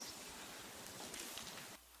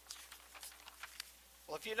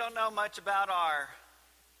If you don't know much about our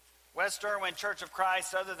West Irwin Church of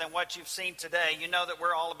Christ other than what you've seen today, you know that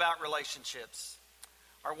we're all about relationships.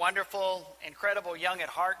 Our wonderful, incredible Young at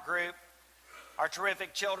Heart group, our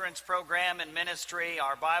terrific children's program and ministry,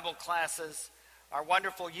 our Bible classes, our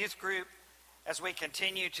wonderful youth group, as we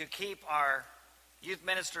continue to keep our youth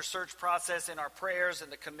minister search process in our prayers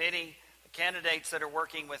and the committee, the candidates that are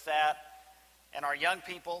working with that, and our young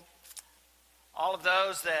people, all of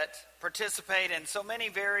those that participate in so many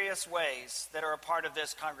various ways that are a part of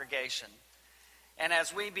this congregation. And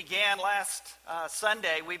as we began last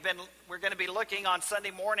Sunday, we're going to be looking on Sunday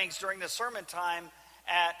mornings during the sermon time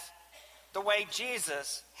at the way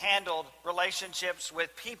Jesus handled relationships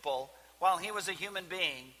with people while he was a human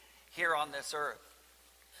being here on this earth.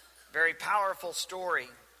 Very powerful story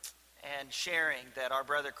and sharing that our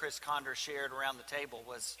brother Chris Conder shared around the table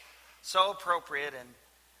was so appropriate and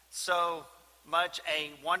so much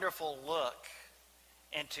a wonderful look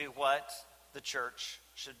into what the church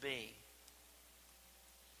should be.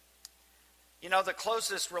 You know, the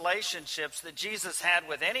closest relationships that Jesus had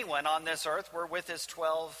with anyone on this earth were with his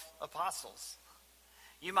 12 apostles.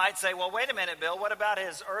 You might say, well, wait a minute, Bill, what about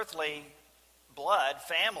his earthly blood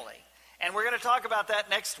family? And we're going to talk about that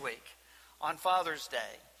next week on Father's Day.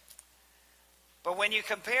 But when you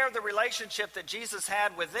compare the relationship that Jesus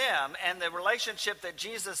had with them and the relationship that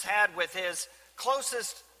Jesus had with his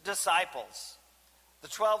closest disciples, the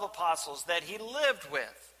 12 apostles that he lived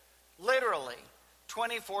with, literally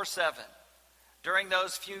 24/7 during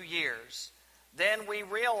those few years, then we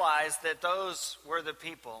realize that those were the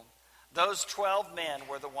people, those 12 men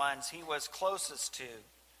were the ones he was closest to,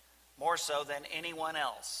 more so than anyone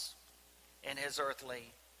else in his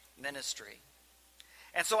earthly ministry.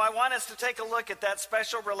 And so I want us to take a look at that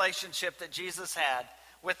special relationship that Jesus had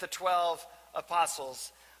with the 12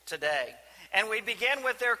 apostles today. And we begin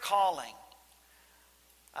with their calling.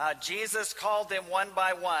 Jesus called them one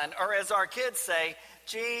by one, or as our kids say,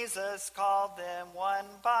 Jesus called them one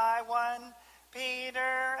by one,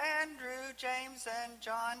 Peter, Andrew, James, and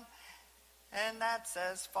John. And that's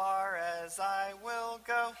as far as I will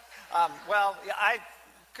go. Well, I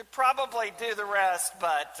could probably do the rest,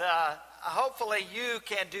 but hopefully you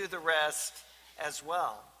can do the rest as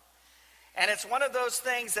well. And it's one of those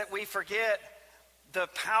things that we forget the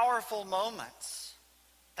powerful moments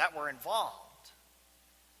that were involved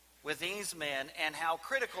with these men and how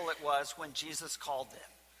critical it was when Jesus called them.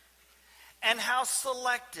 And how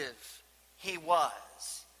selective he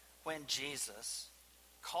was when Jesus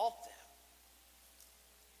called them.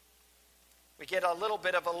 We get a little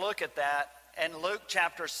bit of a look at that in Luke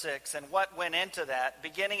chapter 6 and what went into that,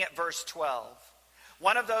 beginning at verse 12.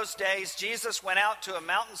 One of those days, Jesus went out to a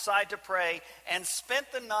mountainside to pray and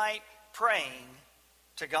spent the night praying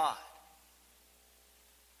to God.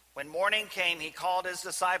 When morning came, he called his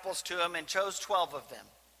disciples to him and chose 12 of them,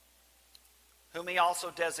 whom he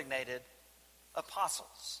also designated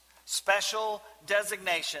apostles. Special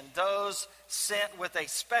designation, those sent with a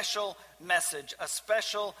special message, a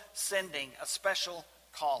special sending, a special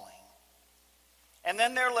calling. And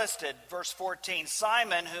then they're listed, verse 14,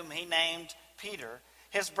 Simon, whom he named Peter,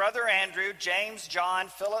 his brother Andrew, James, John,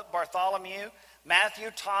 Philip, Bartholomew,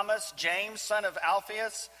 Matthew, Thomas, James, son of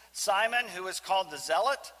Alphaeus, Simon, who is called the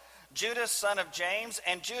Zealot, Judas, son of James,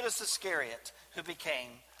 and Judas Iscariot, who became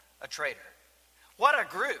a traitor. What a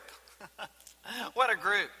group. What a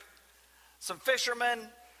group. Some fishermen,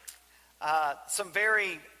 some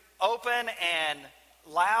very open and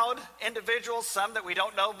loud individuals, some that we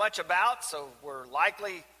don't know much about, so we're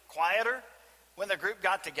likely quieter when the group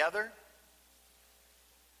got together.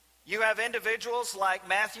 You have individuals like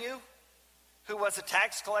Matthew, who was a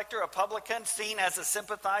tax collector, a publican, seen as a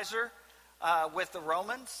sympathizer with the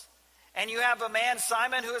Romans. And you have a man,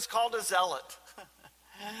 Simon, who is called a zealot.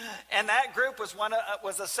 And that group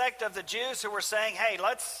was a sect of the Jews who were saying, hey,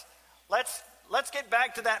 let's get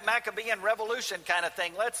back to that Maccabean revolution kind of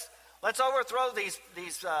thing. Let's overthrow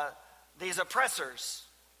these oppressors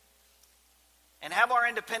and have our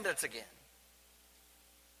independence again.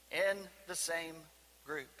 In the same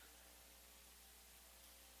group.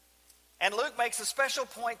 And Luke makes a special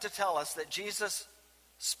point to tell us that Jesus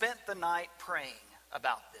spent the night praying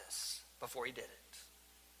about this before he did it.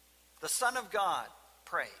 The Son of God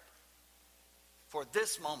prayed for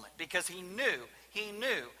this moment because he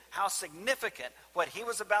knew how significant what he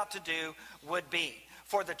was about to do would be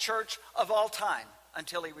for the church of all time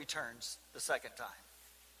until he returns the second time.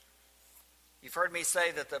 You've heard me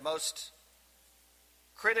say that the most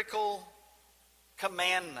critical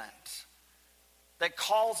commandment that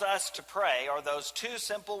calls us to pray are those two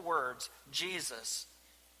simple words, Jesus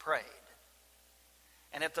prayed.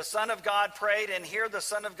 And if the Son of God prayed, and here the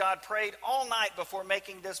Son of God prayed all night before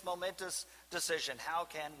making this momentous decision, how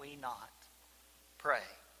can we not pray?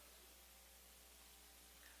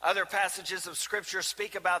 Other passages of Scripture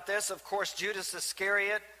speak about this. Of course, Judas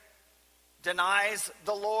Iscariot denies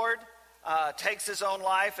the Lord, takes his own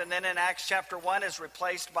life, and then in Acts chapter 1 is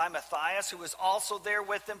replaced by Matthias, who was also there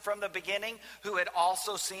with them from the beginning, who had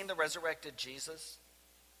also seen the resurrected Jesus.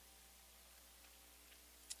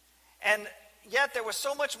 And yet there was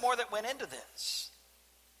so much more that went into this.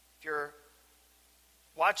 If you're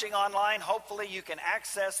watching online, hopefully you can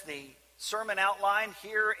access the sermon outline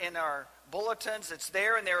here in our bulletins. It's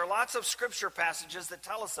there, and there are lots of scripture passages that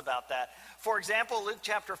tell us about that. For example, Luke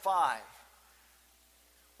chapter 5.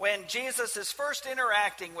 When Jesus is first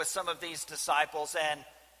interacting with some of these disciples,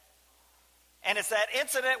 and it's that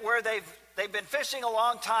incident where they've been fishing a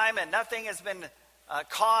long time and nothing has been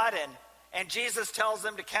caught, and Jesus tells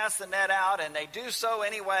them to cast the net out, and they do so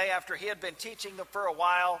anyway after he had been teaching them for a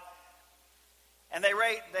while. And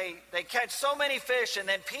they catch so many fish, and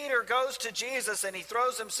then Peter goes to Jesus and he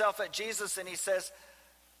throws himself at Jesus and he says,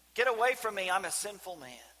 "Get away from me, I'm a sinful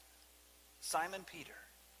man." Simon Peter.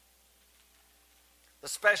 The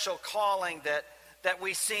special calling that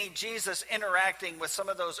we see Jesus interacting with some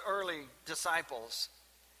of those early disciples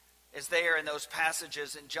is there in those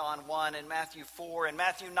passages in John 1 and Matthew 4. And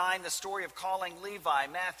Matthew 9, the story of calling Levi,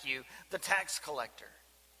 Matthew, the tax collector.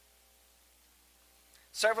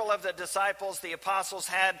 Several of the disciples, the apostles,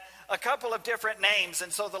 had a couple of different names,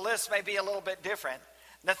 and so the list may be a little bit different.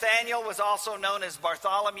 Nathanael was also known as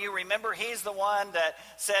Bartholomew. Remember, he's the one that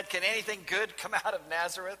said, "Can anything good come out of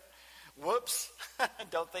Nazareth?" Whoops.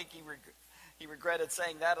 Don't think he regretted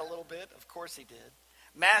saying that a little bit. Of course he did.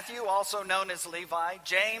 Matthew, also known as Levi.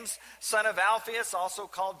 James, son of Alphaeus, also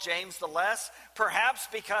called James the Less, perhaps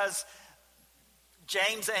because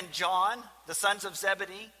James and John, the sons of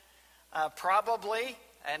Zebedee, probably,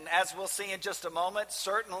 and as we'll see in just a moment,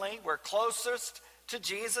 certainly were closest to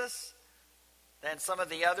Jesus than some of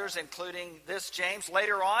the others, including this James.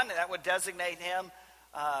 Later on, that would designate him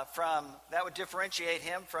that would differentiate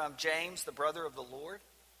him from James, the brother of the Lord.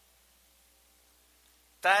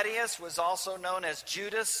 Thaddeus was also known as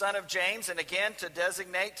Judas, son of James, and again to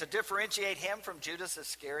differentiate him from Judas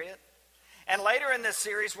Iscariot. And later in this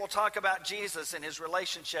series, we'll talk about Jesus and his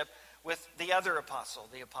relationship with the other apostle,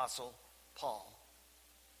 the apostle Paul.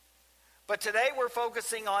 But today we're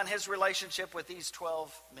focusing on his relationship with these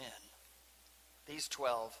 12 men, these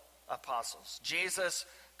 12 apostles. Jesus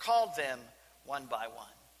called them one by one,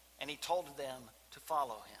 and he told them to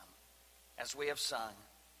follow him, as we have sung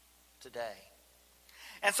today.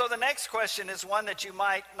 And so the next question is one that you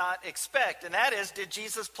might not expect, and that is, did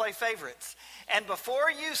Jesus play favorites? And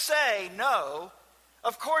before you say no,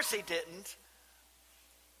 of course he didn't,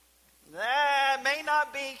 that may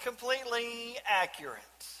not be completely accurate.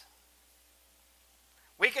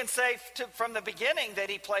 We can say from the beginning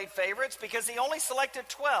that he played favorites because he only selected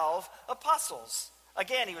 12 apostles.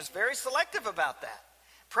 Again, he was very selective about that.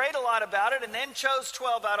 Prayed a lot about it and then chose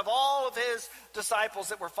 12 out of all of his disciples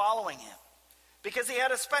that were following him because he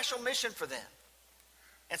had a special mission for them.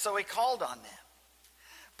 And so he called on them.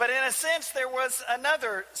 But in a sense, there was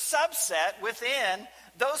another subset within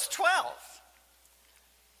those 12.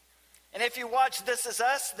 And if you watch This Is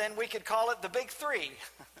Us, then we could call it the Big Three,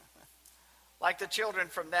 like the children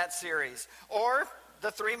from that series, or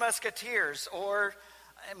the Three Musketeers, or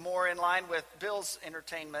more in line with Bill's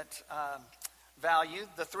entertainment value,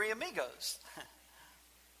 the Three Amigos.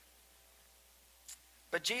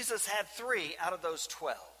 But Jesus had 3 out of those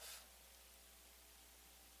 12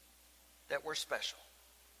 that were special: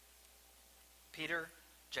 Peter,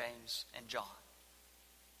 James, and John.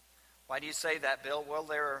 Why do you say that, Bill? Well,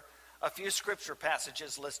 there are a few scripture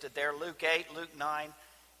passages listed there: Luke 8, Luke 9,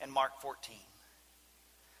 and Mark 14.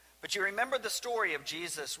 But you remember the story of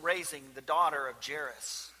Jesus raising the daughter of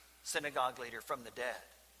Jairus, synagogue leader, from the dead.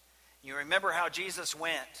 You remember how Jesus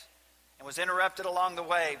went and was interrupted along the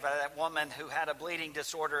way by that woman who had a bleeding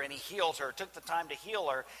disorder, and he healed her, took the time to heal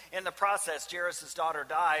her. In the process, Jairus' daughter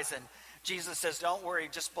dies, and Jesus says, "Don't worry,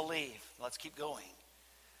 just believe. Let's keep going."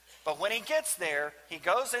 But when he gets there, he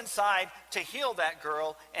goes inside to heal that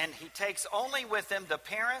girl, and he takes only with him the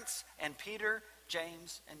parents and Peter,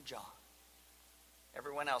 James, and John.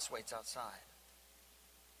 Everyone else waits outside.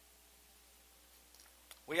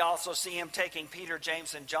 We also see him taking Peter,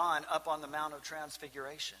 James, and John up on the Mount of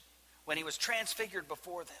Transfiguration when he was transfigured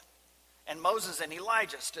before them. And Moses and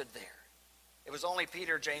Elijah stood there. It was only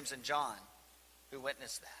Peter, James, and John who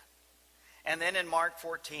witnessed that. And then in Mark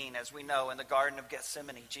 14, as we know, in the Garden of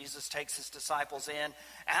Gethsemane, Jesus takes his disciples in,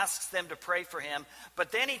 asks them to pray for him,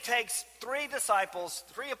 but then he takes three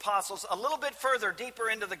apostles, a little bit further, deeper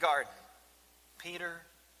into the garden: Peter,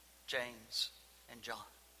 James, and John.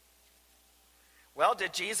 Well,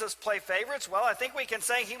 did Jesus play favorites? Well, I think we can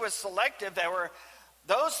say he was selective.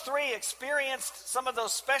 Those three experienced some of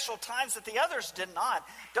those special times that the others did not.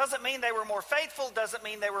 Doesn't mean they were more faithful, doesn't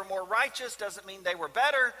mean they were more righteous, doesn't mean they were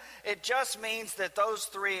better. It just means that those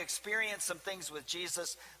three experienced some things with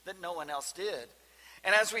Jesus that no one else did.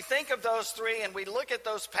 And as we think of those three and we look at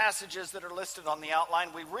those passages that are listed on the outline,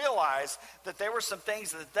 we realize that there were some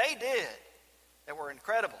things that they did that were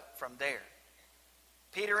incredible from there.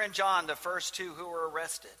 Peter and John, the first two who were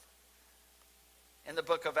arrested in the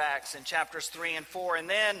book of Acts in chapters 3 and 4. And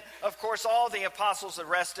then, of course, all the apostles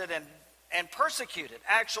arrested and persecuted,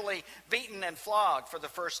 actually beaten and flogged for the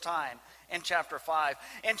first time in chapter 5.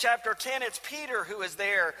 In chapter 10, it's Peter who is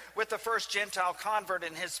there with the first Gentile convert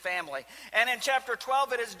and his family. And in chapter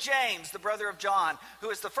 12, it is James, the brother of John,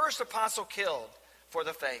 who is the first apostle killed for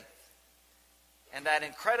the faith. And that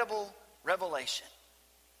incredible revelation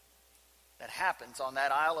that happens on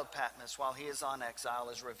that Isle of Patmos while he is on exile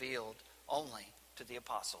is revealed only to the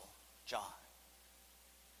apostle John.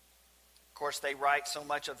 Of course, they write so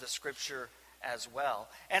much of the scripture as well.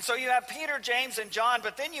 And so you have Peter, James, and John,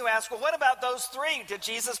 but then you ask, well, what about those three? Did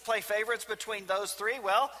Jesus play favorites between those three?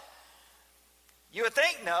 Well, you would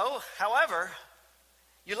think no. However,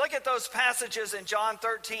 you look at those passages in John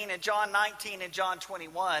 13 and John 19 and John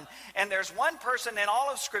 21, and there's one person in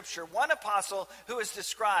all of Scripture, one apostle, who is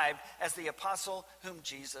described as the apostle whom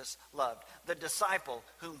Jesus loved, the disciple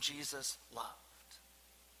whom Jesus loved.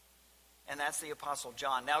 And that's the apostle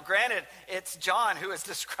John. Now, granted, it's John who is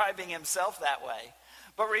describing himself that way.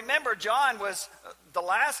 But remember, John was the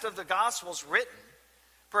last of the Gospels written,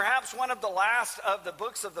 perhaps one of the last of the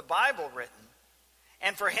books of the Bible written.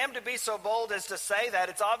 And for him to be so bold as to say that,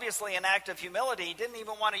 it's obviously an act of humility. He didn't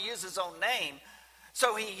even want to use his own name.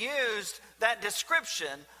 So he used that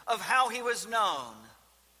description of how he was known.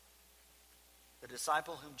 The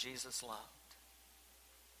disciple whom Jesus loved.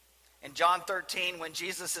 In John 13, when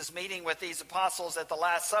Jesus is meeting with these apostles at the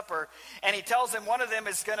Last Supper, and he tells them one of them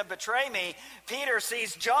is going to betray me, Peter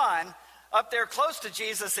sees John up there close to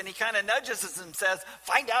Jesus, and he kind of nudges us and says,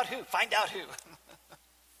 find out who.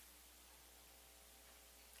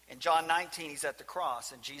 In John 19, he's at the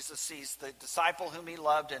cross, and Jesus sees the disciple whom he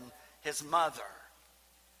loved and his mother.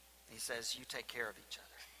 He says, you take care of each other.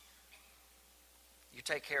 You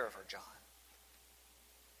take care of her, John.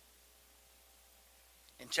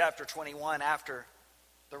 In chapter 21, after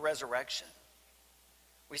the resurrection,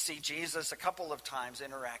 we see Jesus a couple of times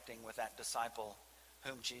interacting with that disciple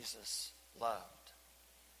whom Jesus loved.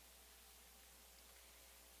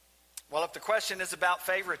 Well, if the question is about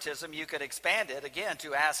favoritism, you could expand it again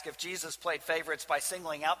to ask if Jesus played favorites by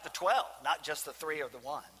singling out the 12, not just the 3 or the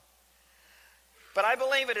 1. But I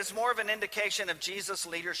believe it is more of an indication of Jesus'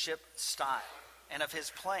 leadership style and of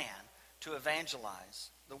his plan to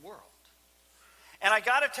evangelize the world. And I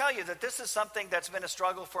got to tell you that this is something that's been a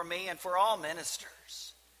struggle for me and for all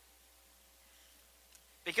ministers.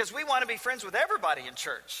 Because we want to be friends with everybody in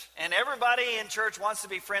church. And everybody in church wants to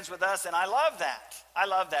be friends with us, and I love that. I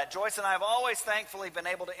love that. Joyce and I have always thankfully been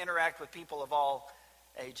able to interact with people of all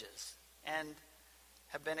ages and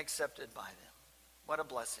have been accepted by them. What a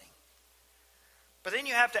blessing. But then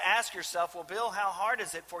you have to ask yourself, well, Bill, how hard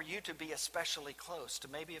is it for you to be especially close to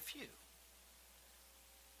maybe a few?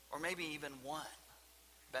 Or maybe even one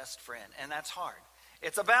best friend. And that's hard.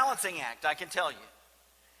 It's a balancing act, I can tell you.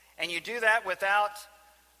 And you do that without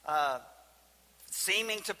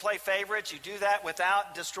seeming to play favorites. You do that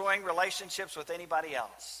without destroying relationships with anybody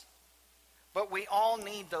else. But we all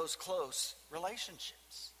need those close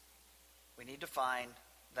relationships. We need to find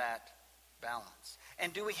that balance.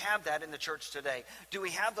 And do we have that in the church today? Do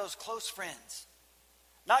we have those close friends?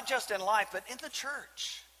 Not just in life, but in the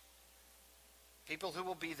church. People who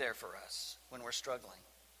will be there for us when we're struggling.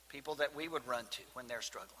 People that we would run to when they're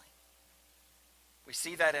struggling. We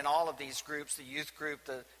see that in all of these groups, the youth group,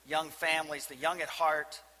 the young families, the young at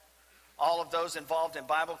heart, all of those involved in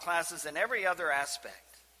Bible classes, and every other aspect.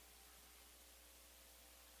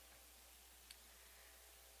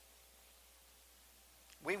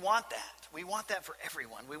 We want that. We want that for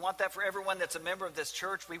everyone. We want that for everyone that's a member of this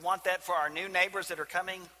church. We want that for our new neighbors that are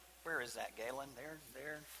coming. Where is that, Galen?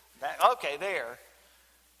 There. Okay, there.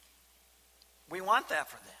 We want that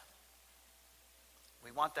for them.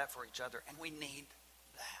 We want that for each other, and we need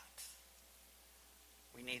that.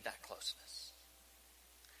 We need that closeness.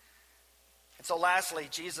 And so lastly,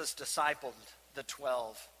 Jesus discipled the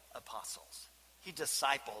 12 apostles. He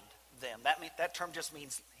discipled them. That term just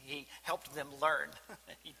means he helped them learn.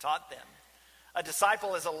 He taught them. A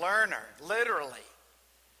disciple is a learner, literally.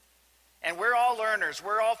 And we're all learners.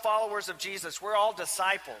 We're all followers of Jesus. We're all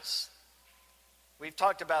disciples. We've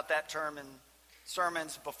talked about that term in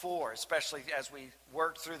sermons before, especially as we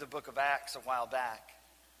worked through the book of Acts a while back.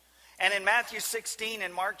 And in Matthew 16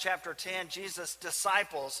 and Mark chapter 10, Jesus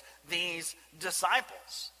disciples these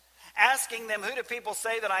disciples, asking them, who do people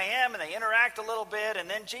say that I am? And they interact a little bit, and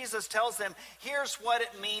then Jesus tells them, here's what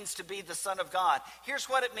it means to be the Son of God. Here's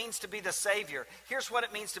what it means to be the Savior. Here's what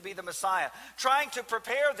it means to be the Messiah. Trying to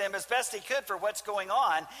prepare them as best he could for what's going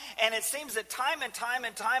on. And it seems that time and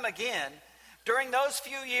time again, during those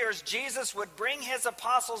few years, Jesus would bring his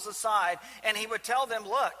apostles aside, and he would tell them,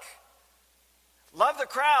 look, love the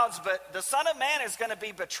crowds, but the Son of Man is going to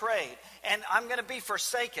be betrayed, and I'm going to be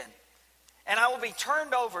forsaken. And I will be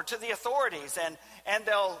turned over to the authorities, and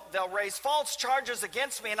they'll raise false charges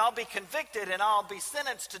against me, and I'll be convicted, and I'll be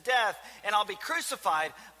sentenced to death, and I'll be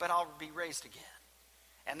crucified, but I'll be raised again.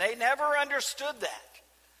 And they never understood that.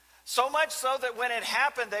 So much so that when it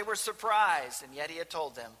happened, they were surprised, and yet he had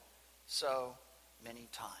told them so many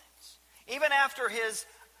times. Even after his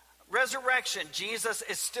resurrection, Jesus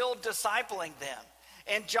is still discipling them.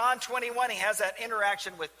 In John 21, he has that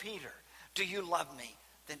interaction with Peter. Do you love me?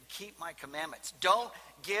 Then keep my commandments. Don't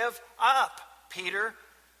give up, Peter.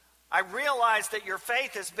 I realize that your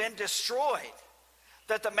faith has been destroyed,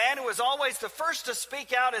 that the man who was always the first to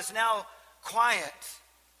speak out is now quiet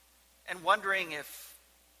and wondering if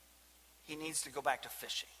he needs to go back to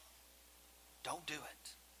fishing. Don't do it.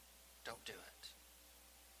 Don't do it.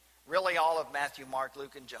 Really, all of Matthew, Mark,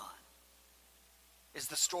 Luke, and John is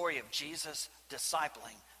the story of Jesus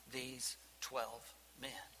discipling these 12 men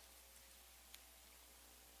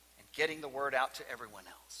and getting the word out to everyone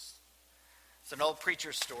else. It's an old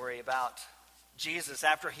preacher's story about Jesus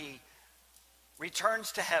after he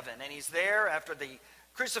returns to heaven, and he's there after the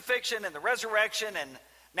crucifixion and the resurrection, and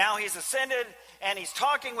now he's ascended, and he's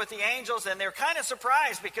talking with the angels, and they're kind of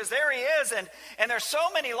surprised because there he is, and there's so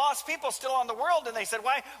many lost people still on the world, and they said,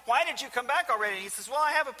 why did you come back already? And he says, well,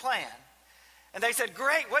 I have a plan. And they said,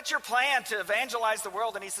 great, what's your plan to evangelize the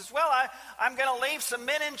world? And he says, well, I'm going to leave some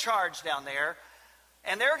men in charge down there,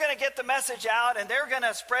 and they're going to get the message out, and they're going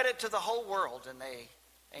to spread it to the whole world. And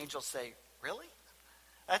the angels say, really?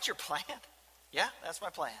 That's your plan? Yeah, that's my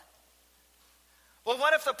plan. Well,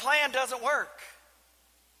 what if the plan doesn't work?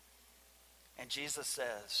 And Jesus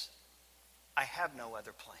says, I have no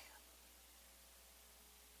other plan.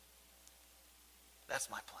 That's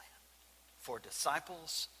my plan. For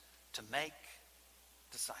disciples to make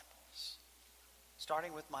disciples.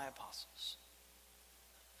 Starting with my apostles.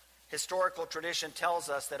 Historical tradition tells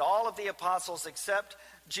us that all of the apostles except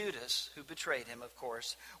Judas, who betrayed him, of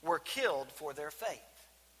course, were killed for their faith.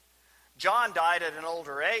 John died at an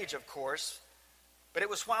older age, of course, but it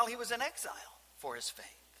was while he was in exile for his faith.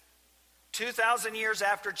 2,000 years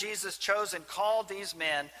after Jesus chose and called these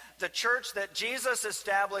men, the church that Jesus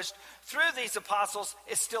established through these apostles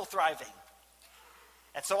is still thriving.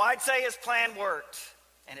 And so I'd say his plan worked,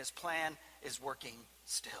 and his plan is working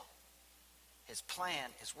still. His plan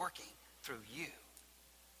is working through you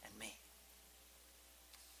and me.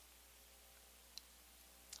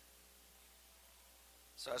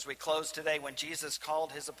 So as we close today, when Jesus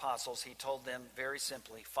called his apostles, he told them very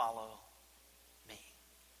simply, follow me.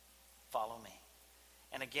 Follow me.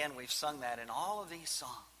 And again, we've sung that in all of these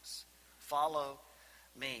songs. Follow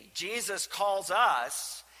me. Jesus calls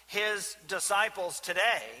us, his disciples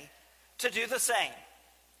today, to do the same.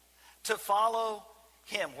 To follow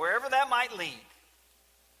him, wherever that might lead.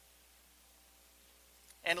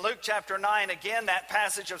 In Luke chapter 9, again, that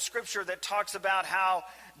passage of scripture that talks about how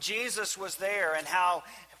Jesus was there and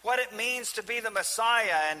what it means to be the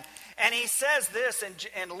Messiah. And he says this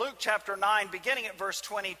in Luke chapter 9, beginning at verse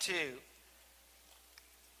 22.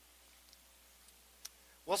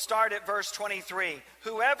 We'll start at verse 23.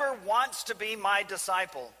 Whoever wants to be my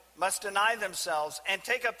disciple must deny themselves and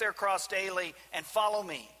take up their cross daily and follow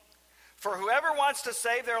me. For whoever wants to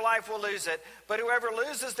save their life will lose it, but whoever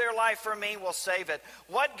loses their life for me will save it.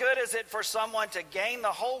 What good is it for someone to gain the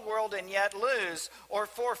whole world and yet lose or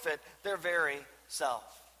forfeit their very self?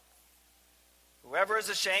 Whoever is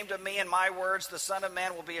ashamed of me and my words, the Son of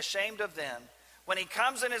Man will be ashamed of them when he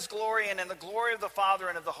comes in his glory and in the glory of the Father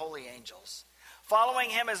and of the holy angels.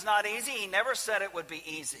 Following him is not easy. He never said it would be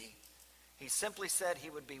easy. He simply said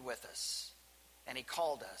he would be with us, and he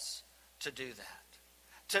called us to do that.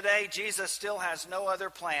 Today, Jesus still has no other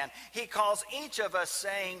plan. He calls each of us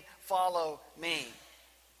saying, follow me.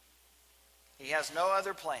 He has no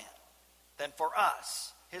other plan than for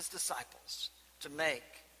us his disciples to make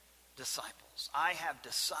disciples. I have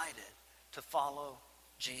decided to follow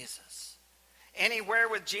Jesus. Anywhere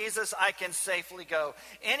with Jesus, I can safely go.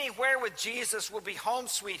 Anywhere with Jesus will be home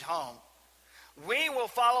sweet home. We will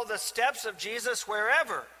follow the steps of Jesus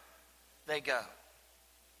wherever they go.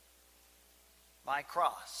 My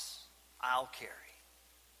cross I'll carry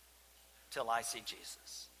till I see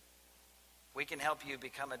Jesus. We can help you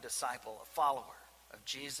become a disciple, a follower of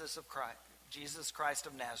Jesus Christ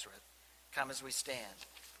of Nazareth. Come as we stand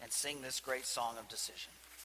and sing this great song of decision.